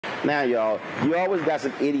Now, y'all, you always got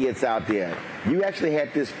some idiots out there. You actually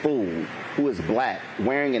had this fool who is black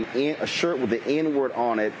wearing a shirt with the N-word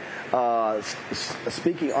on it,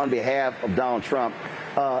 speaking on behalf of Donald Trump.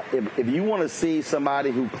 If you want to see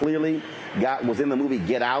somebody who clearly was in the movie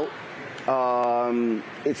Get Out,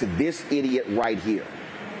 it's this idiot right here.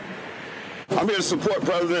 I'm here to support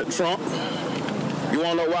President Trump. You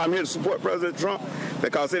want to know why I'm here to support President Trump?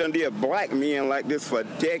 Because they done did black men like this for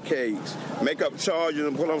decades. Make up charges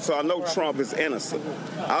and put them, so I know Trump is innocent.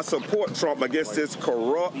 I support Trump against this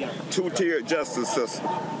corrupt, two-tiered justice system.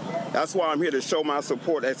 That's why I'm here to show my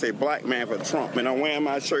support as a black man for Trump. And I'm wearing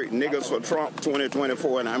my shirt, Niggas for Trump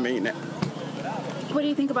 2024, and I mean that. What do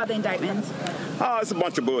you think about the indictment? Oh, it's a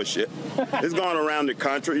bunch of bullshit. It's going around the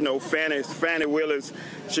country. You know, Fannie Willis,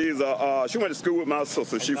 she went to school with my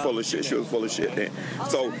sister. She's full of shit. She was full of shit then.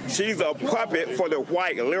 So she's a puppet for the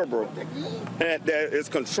white liberal that is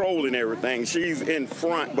controlling everything. She's in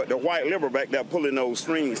front, but the white liberal back there pulling those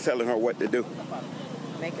strings, telling her what to do.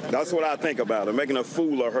 That's what I think about her, making a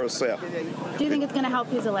fool of herself. Do you think it's going to help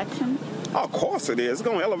his election? Oh, of course it is. It's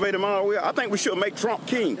going to elevate him all the way. I think we should make Trump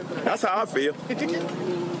king. That's how I feel.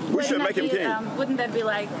 We should make him king. Wouldn't that be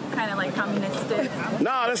kind of like communistic?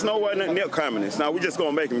 No, that's nowhere near communist. Now, we're just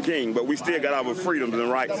going to make him king, but we still got our freedoms and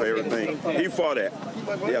rights and everything. He for that.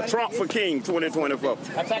 Yeah, Trump for king 2024.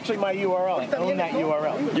 That's actually my URL. I own that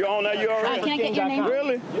URL. You own that URL? Can I get your name?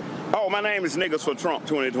 Really? Oh, my name is Niggas for Trump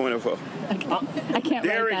 2024. I can't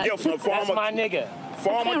Derek write that. Gibson, That's my nigga.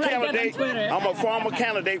 Former candidate. I'm a former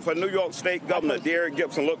candidate for New York State Governor. Derek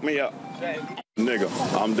Gibson, look me up. Nigga,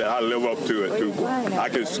 I live up to it too, boy. I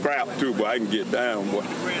can scrap too, but I can get down, boy.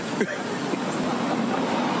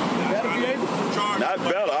 Not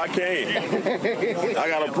better, I can. I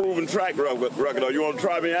got a proven track record. You want to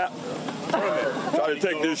try me out? Try to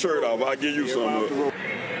take this shirt off. I'll give you some of it.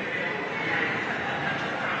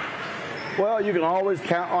 Well, you can always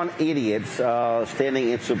count on idiots standing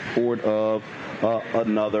in support of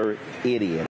another idiot.